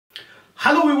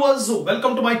Hello viewers,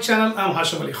 welcome to my channel. I am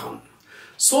Hasham Ali Khan.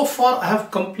 So far I have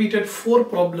completed 4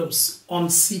 problems on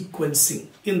sequencing.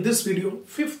 In this video,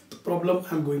 5th problem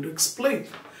I am going to explain.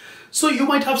 So you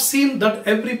might have seen that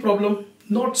every problem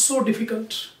not so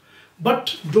difficult,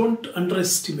 but don't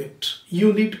underestimate.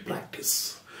 You need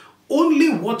practice.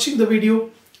 Only watching the video,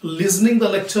 listening the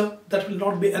lecture, that will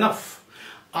not be enough.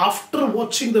 After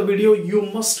watching the video, you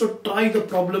must try the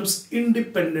problems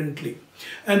independently.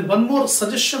 And one more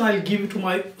suggestion I'll give to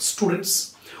my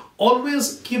students.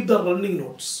 Always keep the running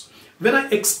notes. When I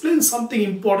explain something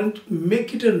important,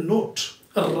 make it a note.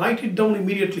 Write it down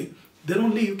immediately. Then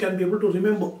only you can be able to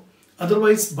remember.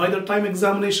 Otherwise, by the time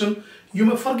examination, you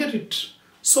may forget it.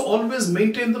 So always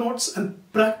maintain the notes and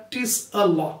practice a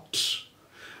lot.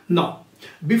 Now,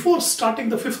 before starting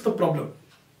the 5th problem,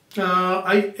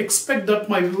 I expect that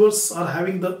my viewers are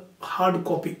having the hard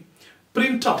copy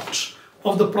printout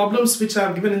of the problems which I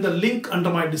have given in the link under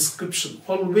my description.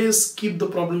 Always keep the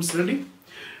problems ready.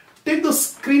 Take the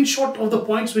screenshot of the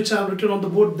points which I have written on the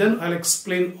board, then I'll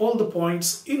explain all the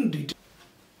points in detail.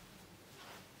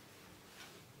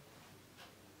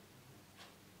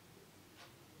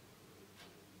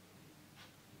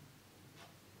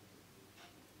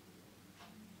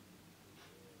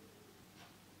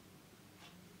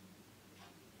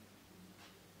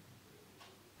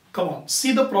 Come on,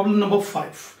 see the problem number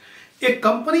 5. A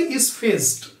company is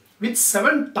faced with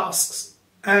 7 tasks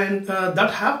and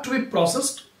that have to be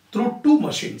processed through 2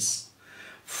 machines.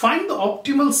 Find the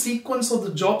optimal sequence of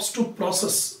the jobs to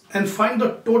process and find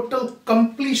the total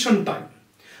completion time,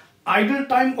 idle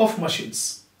time of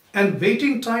machines and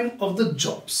waiting time of the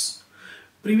jobs.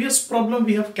 Previous problem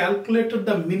we have calculated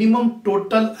the minimum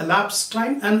total elapsed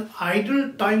time and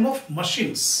idle time of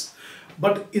machines.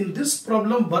 But in this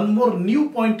problem, one more new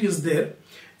point is there.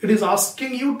 It is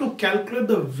asking you to calculate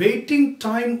the waiting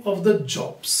time of the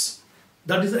jobs.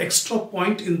 That is the extra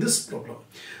point in this problem.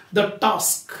 The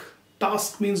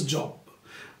task means job.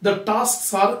 The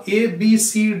tasks are A, B,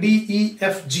 C, D, E,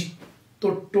 F, G.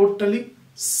 So totally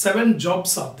 7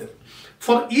 jobs are there.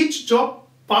 For each job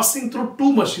passing through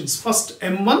 2 machines, first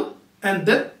M1 and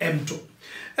then M2.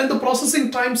 And the processing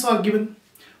times are given.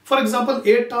 For example,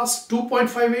 A task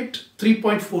 2.58,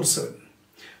 3.47.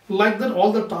 Like that,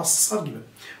 all the tasks are given.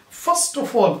 First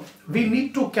of all, we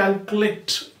need to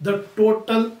calculate the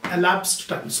total elapsed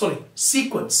time.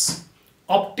 Sequence.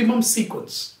 Optimum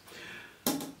sequence.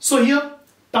 So here,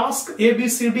 task A, B,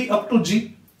 C, D up to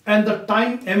G and the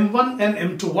time M1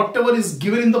 and M2. Whatever is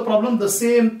given in the problem, the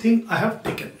same thing I have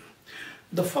taken.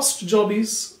 The first job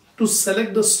is to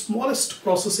select the smallest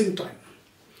processing time.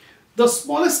 The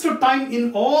smallest time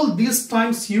in all these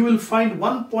times you will find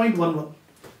 1.11.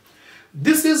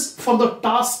 This is for the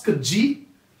task G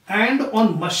and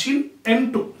on machine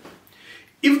M2.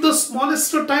 If the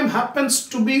smallest time happens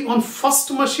to be on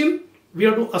first machine, we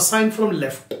have to assign from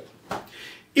left.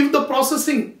 If the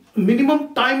processing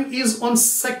minimum time is on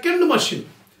second machine,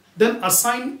 then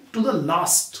assign to the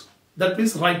last, that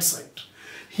means right side.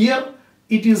 Here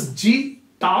it is G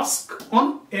task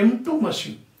on M2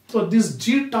 machine. So this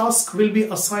G task will be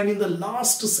assigned in the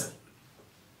last cell.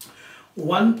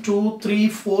 1, 2, 3,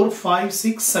 4, 5,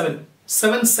 6, 7.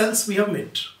 7 cells we have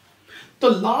made. The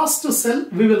last cell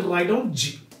we will write down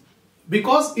G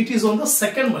because it is on the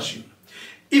second machine.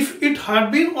 If it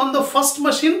had been on the first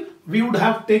machine, we would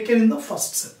have taken in the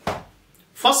first cell.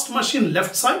 First machine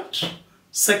left side,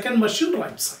 second machine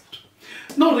right side.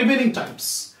 Now remaining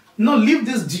times. Now leave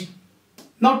this G.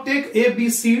 Now take A, B,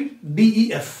 C, D,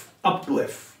 E, F up to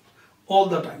F. All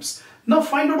the times. Now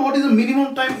find out what is the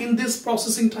minimum time in this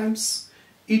processing times.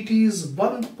 It is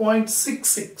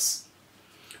 1.66.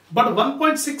 But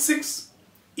 1.66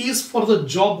 is for the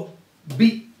job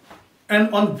B.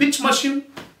 And on which machine?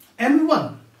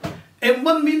 M1.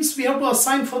 M1 means we have to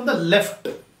assign from the left,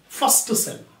 first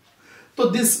cell. So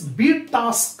this B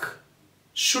task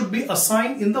should be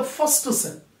assigned in the first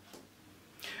cell.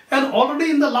 And already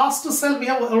in the last cell we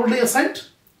have already assigned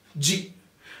G.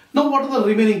 Now what are the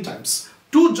remaining times?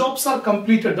 2 jobs are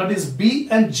completed, that is B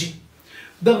and G.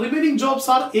 The remaining jobs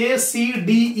are A, C,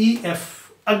 D, E,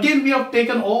 F. Again we have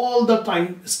taken all the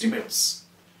time estimates.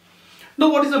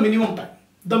 Now what is the minimum time?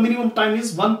 The minimum time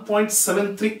is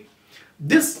 1.73.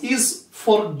 This is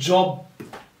for job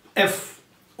F.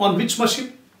 On which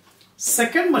machine?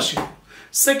 Second machine.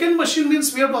 Second machine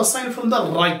means we have to assign from the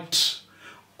right.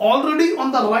 Already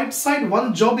on the right side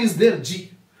one job is there,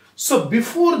 G. So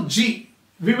before G,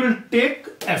 we will take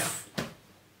F.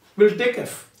 We will take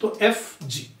F. So F,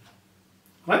 G.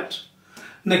 Right?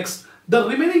 Next, the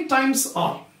remaining times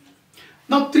are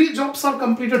Now 3 jobs are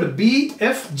completed, B,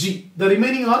 F, G. The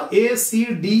remaining are A,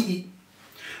 C, D, E.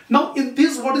 Now in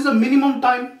this, what is the minimum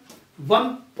time?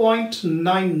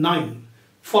 1.99.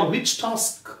 For which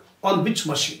task, on which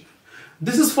machine?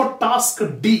 This is for task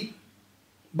D.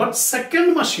 But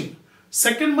second machine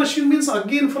means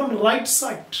again from right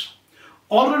side.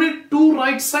 Already two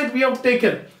right side we have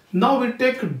taken. Now we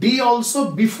take D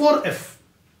also before F.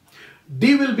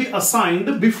 D will be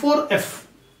assigned before F.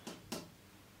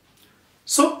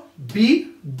 So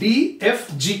B, D,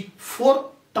 F, G,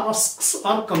 4 tasks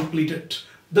are completed.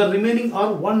 The remaining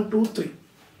are 1, 2, 3.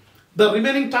 The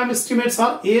remaining time estimates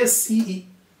are A, C, E.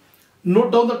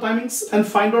 Note down the timings and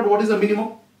find out what is the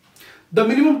minimum. The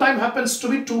minimum time happens to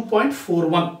be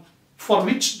 2.41. For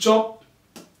which job?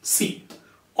 C.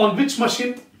 On which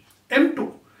machine?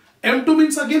 M2. M2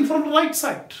 means again from right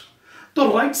side. The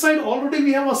right side already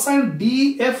we have assigned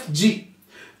D, F, G.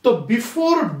 So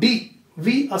before D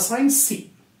we assign C.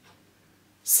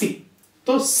 C.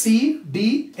 So C,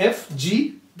 D, F,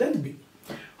 G, then B.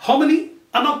 How many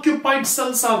unoccupied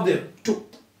cells are there? 2.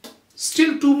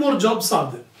 Still 2 more jobs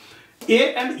are there.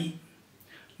 A and E.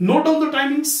 Note down the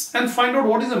timings and find out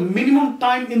what is the minimum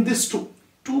time in this 2.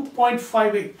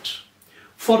 2.58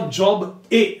 for job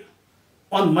A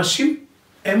on machine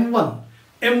M1.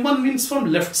 M1 means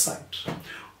from left side.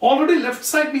 Already left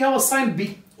side we have assigned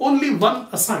B. Only 1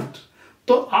 assigned.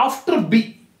 So after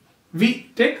B we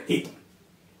take A.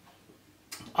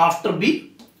 After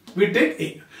B we take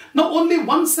A. Now only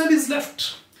 1 cell is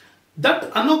left.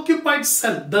 That unoccupied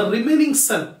cell, the remaining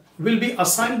cell, will be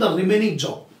assigned the remaining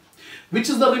job. Which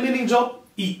is the remaining job?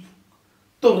 E.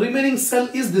 So remaining cell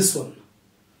is this one.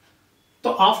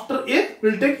 So after A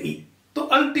we'll take E. So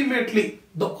ultimately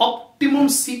the optimum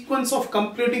sequence of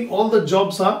completing all the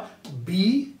jobs are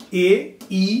B, A,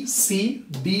 E, C,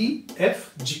 D,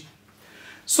 F, G.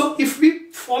 So if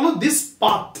we follow this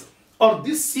path or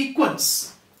this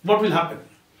sequence, what will happen?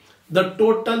 The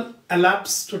total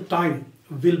elapsed time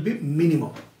will be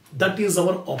minimum. That is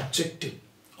our objective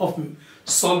of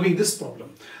solving this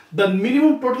problem. The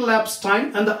minimum total elapsed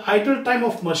time and the idle time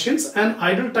of machines and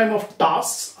idle time of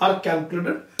tasks are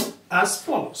calculated as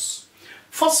follows.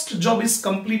 First job is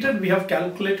completed. We have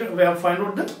calculated, we have found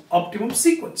out the optimum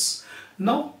sequence.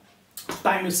 Now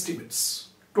time estimates,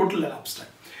 total elapsed time.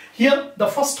 Here the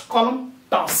first column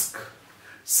task,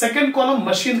 second column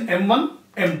machine M1,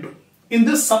 M2. In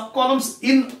this sub columns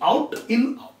in, out,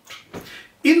 in, out.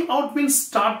 In, out means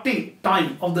starting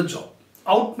time of the job.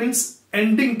 Out means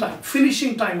ending time,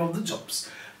 finishing time of the jobs.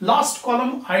 Last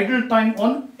column idle time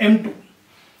on M2.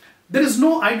 There is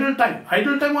no idle time.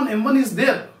 Idle time on M1 is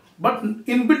there, but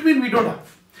in between we don't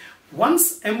have.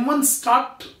 Once M1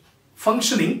 start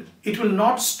functioning, it will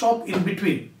not stop in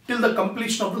between till the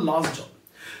completion of the last job.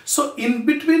 So in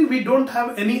between we don't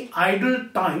have any idle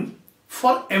time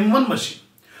for M1 machine.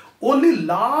 Only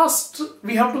last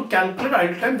we have to calculate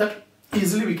idle time, that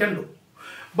easily we can do.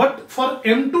 But for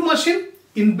M2 machine,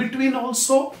 in between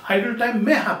also idle time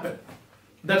may happen.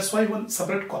 That's why one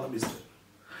separate column is there.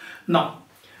 Now,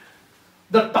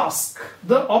 the task,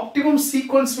 the optimum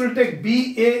sequence will take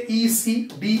B, A, E, C,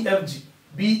 D, F, G.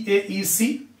 B, A, E,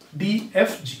 C, D,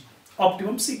 F, G.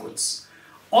 Optimum sequence.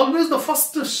 Always the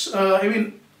first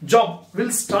job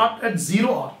will start at 0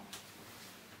 hour.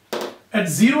 At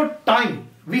 0 time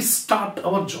we start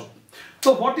our job.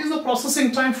 So what is the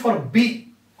processing time for B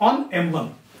on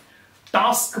M1?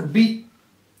 Task B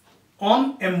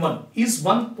on M1 is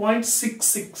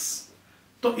 1.66.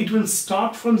 So it will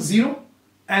start from 0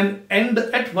 and end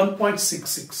at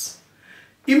 1.66.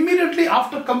 Immediately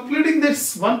after completing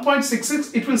this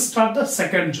 1.66, it will start the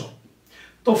second job.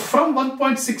 So from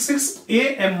 1.66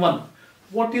 AM1,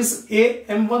 what is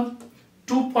AM1?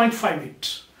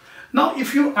 2.58. Now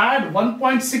if you add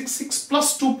 1.66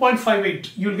 plus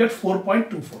 2.58, you will get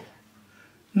 4.24.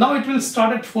 Now it will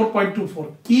start at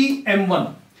 4.24.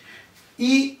 EM1.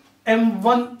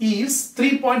 EM1 is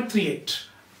 3.38.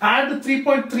 Add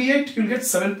 3.38, you will get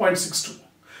 7.62.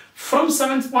 From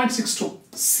 7.62,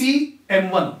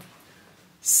 CM1.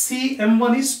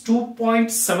 CM1 is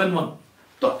 2.71.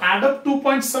 So add up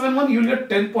 2.71, you will get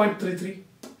 10.33.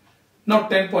 Now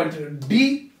 10.3.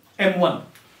 DM1.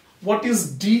 What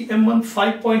is DM1?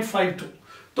 5.52.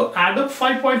 So add up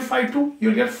 5.52, you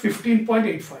will get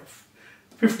 15.85.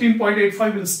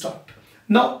 15.85 will start.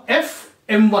 Now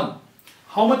FM1.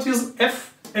 How much is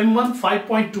FM1?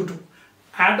 5.22.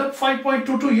 Add up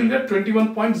 5.22, you will get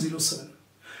 21.07.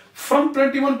 From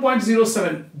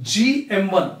 21.07,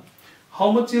 GM1.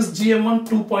 How much is GM1?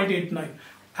 2.89.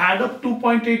 Add up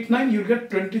 2.89, you will get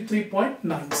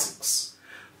 23.96.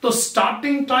 So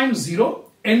starting time 0,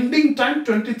 ending time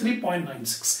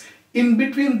 23.96. In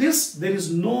between this, there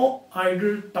is no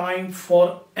idle time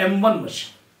for M1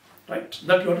 machine. right?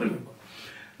 That you have to remember.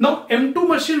 Now M2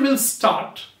 machine will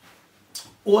start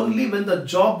only when the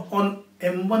job on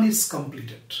M1 is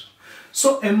completed.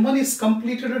 So M1 is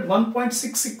completed at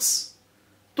 1.66.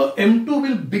 So M2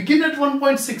 will begin at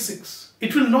 1.66.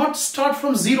 It will not start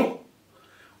from 0.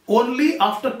 Only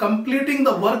after completing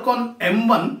the work on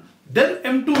M1, then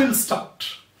M2 will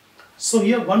start. So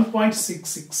here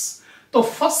 1.66. The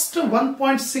first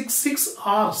 1.66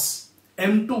 hours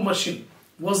M2 machine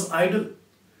was idle,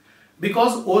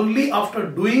 because only after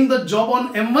doing the job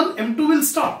on M1, M2 will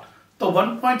start. The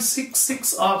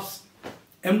 1.66 hours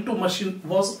M2 machine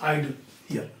was idle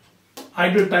here.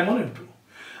 Idle time on M2.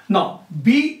 Now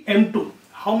BM2.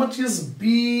 How much is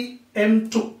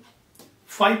BM2?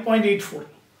 5.84.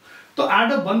 So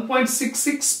add up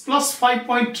 1.66 plus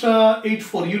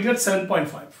 5.84. You get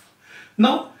 7.5.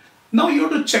 Now you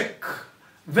have to check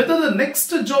whether the next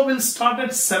job will start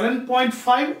at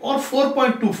 7.5 or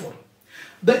 4.24.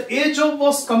 The A job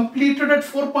was completed at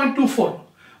 4.24,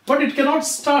 but it cannot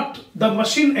start. The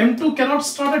machine M2 cannot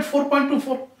start at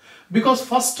 4.24 because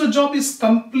first job is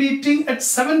completing at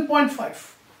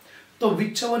 7.5. So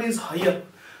whichever is higher,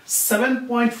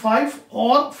 7.5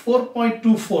 or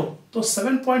 4.24. So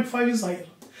 7.5 is higher.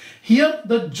 Here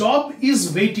the job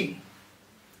is waiting.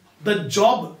 The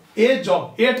job, A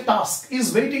task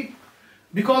is waiting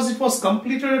because it was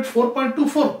completed at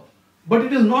 4.24, but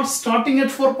it is not starting at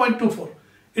 4.24.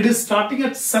 It is starting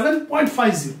at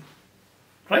 7.50,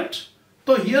 right?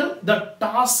 So here the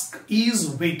task is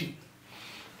waiting.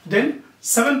 Then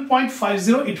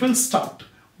 7.50 it will start.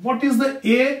 What is the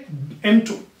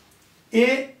AM2?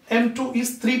 AM2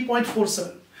 is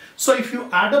 3.47. So if you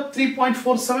add up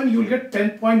 3.47, you will get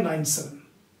 10.97,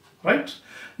 right?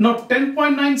 Now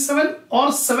 10.97 or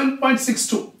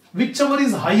 7.62, whichever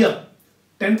is higher,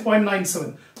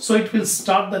 10.97. So it will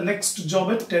start the next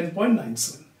job at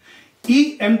 10.97.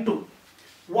 EM2.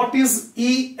 What is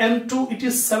EM2? It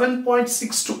is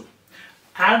 7.62.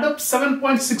 Add up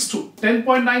 7.62,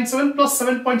 10.97 plus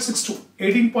 7.62,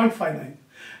 18.59.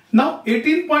 Now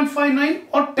 18.59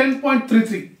 or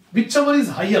 10.33, whichever is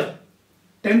higher,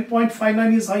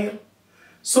 10.59 is higher.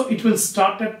 So it will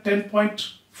start at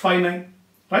 10.59,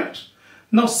 right?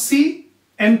 Now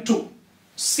CM2.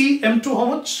 CM2 how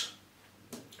much?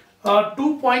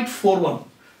 2.41.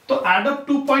 So add up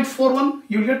 2.41,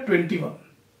 you will get 21.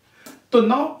 So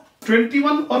now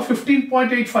 21 or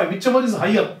 15.85, whichever is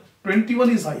higher, 21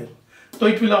 is higher. So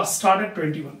it will start at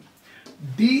 21.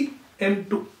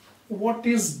 DM2. What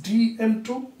is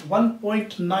DM2?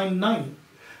 1.99.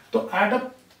 So add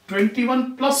up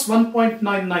 21 plus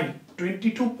 1.99,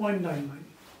 22.99.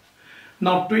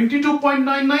 Now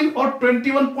 22.99 or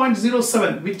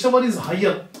 21.07, whichever is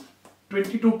higher,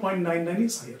 22.99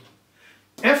 is higher.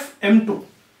 FM2.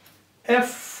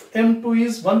 FM2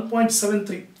 is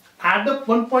 1.73. Add up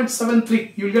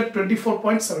 1.73, you will get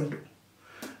 24.72.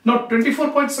 Now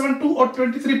 24.72 or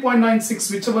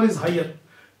 23.96, whichever is higher,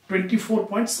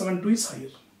 24.72 is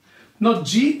higher. Now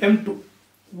GM2.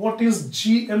 What is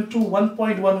GM2?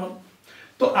 1.11.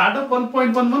 So add up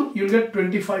 1.11, you will get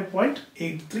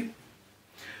 25.83.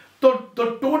 So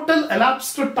the total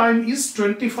elapsed time is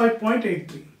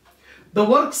 25.83. The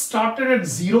work started at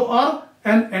 0 hour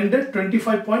and ended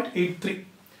 25.83.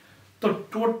 The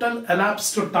total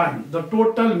elapsed time, the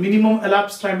total minimum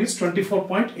elapsed time is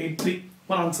 24.83.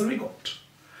 One answer we got.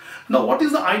 Now what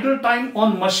is the idle time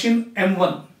on machine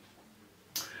M1?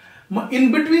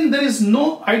 In between there is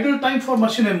no idle time for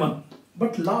machine M1,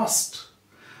 but last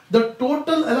the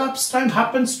total elapsed time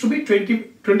happens to be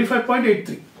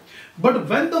 25.83. But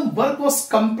when the work was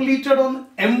completed on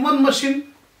M1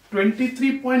 machine,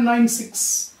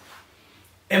 23.96.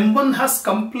 M1 has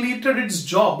completed its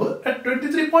job at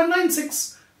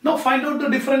 23.96. Now find out the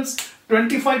difference.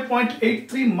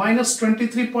 25.83 minus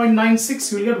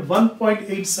 23.96, you will get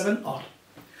 1.87 hour.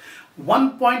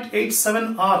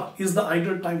 1.87 hour is the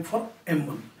idle time for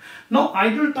M1. Now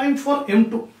idle time for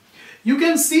M2. You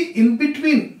can see in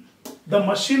between the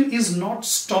machine is not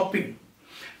stopping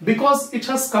because it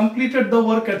has completed the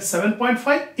work at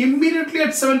 7.5. Immediately at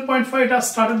 7.5 it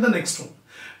has started the next one.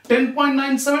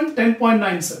 10.97,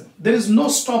 10.97. There is no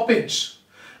stoppage.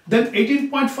 Then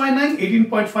 18.59,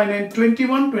 18.59,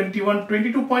 21, 21,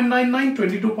 22.99,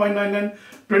 22.99,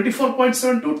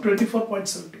 24.72,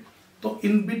 24.72. So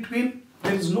in between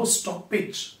there is no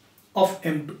stoppage of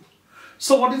M2.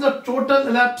 So what is the total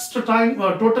elapsed time,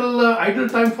 total idle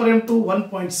time for M2?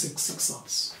 1.66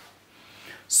 hours.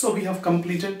 So we have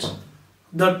completed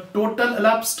the total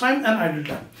elapsed time and idle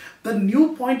time. The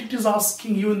new point it is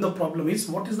asking you in the problem is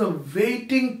what is the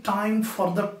waiting time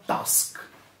for the task.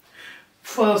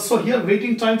 So here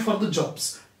waiting time for the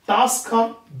jobs. Tasks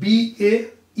are B,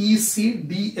 A, E, C,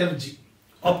 D, F, G.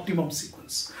 Optimum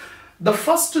sequence. The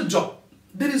first job,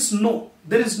 there is no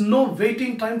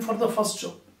waiting time for the first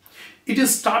job. It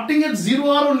is starting at 0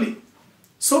 hour only.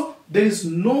 So there is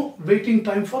no waiting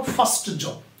time for first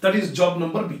job. That is job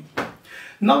number B.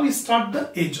 Now we start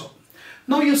the A job.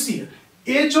 Now you see,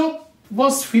 A job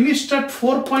was finished at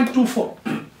 4.24.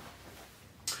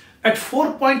 At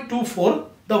 4.24,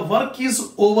 the work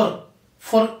is over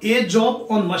for A job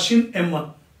on machine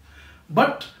M1.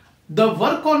 But the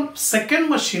work on second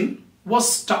machine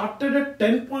was started at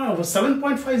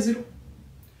 7.50.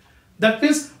 That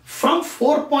means from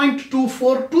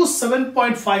 4.24 to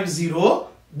 7.50,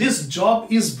 this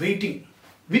job is waiting.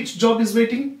 Which job is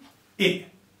waiting? A.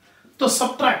 So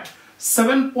subtract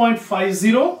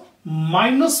 7.50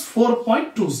 minus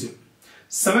 4.20.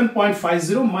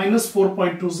 7.50 minus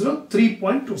 4.20,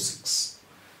 3.26.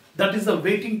 That is the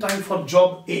waiting time for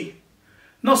job A.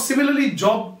 Now similarly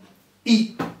job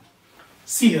E.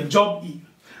 See here, job E.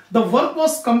 The work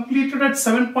was completed at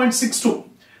 7.62.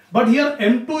 But here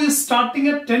M2 is starting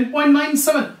at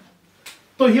 10.97.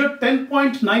 So here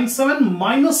 10.97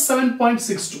 minus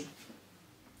 7.62.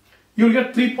 You will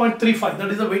get 3.35.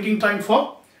 That is the waiting time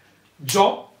for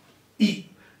job E.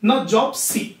 Now job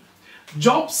C.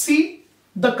 Job C,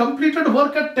 the completed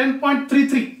work at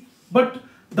 10.33. But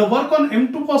the work on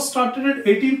M2 was started at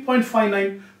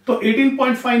 18.59. So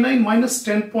 18.59 minus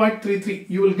 10.33.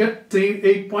 You will get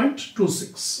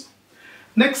 8.26.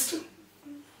 Next,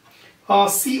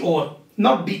 C over.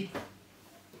 Now D.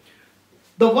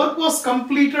 The work was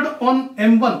completed on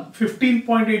M1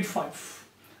 15.85.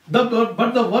 But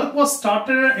the work was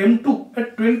started at M2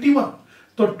 at 21.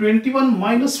 So 21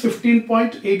 minus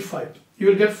 15.85. You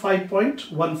will get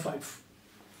 5.15.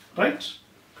 Right?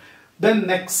 Then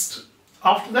next,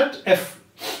 after that F.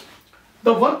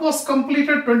 The work was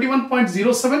completed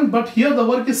 21.07, but here the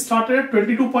work is started at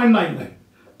 22.99.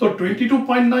 So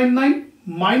 22.99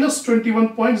 minus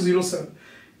 21.07.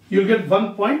 You'll get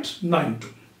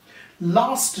 1.92.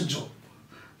 Last job.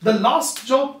 The last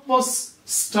job was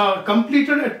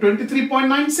completed at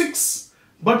 23.96,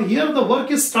 but here the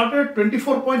work is started at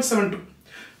 24.72.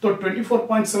 So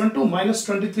 24.72 minus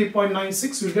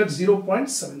 23.96, you get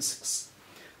 0.76.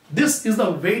 This is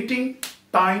the waiting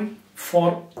time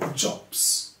for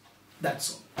jobs.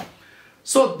 That's all.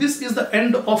 So this is the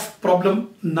end of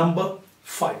problem number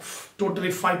 5.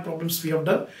 Totally 5 problems we have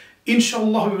done.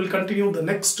 Inshallah, we will continue the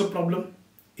next problem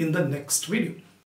in the next video.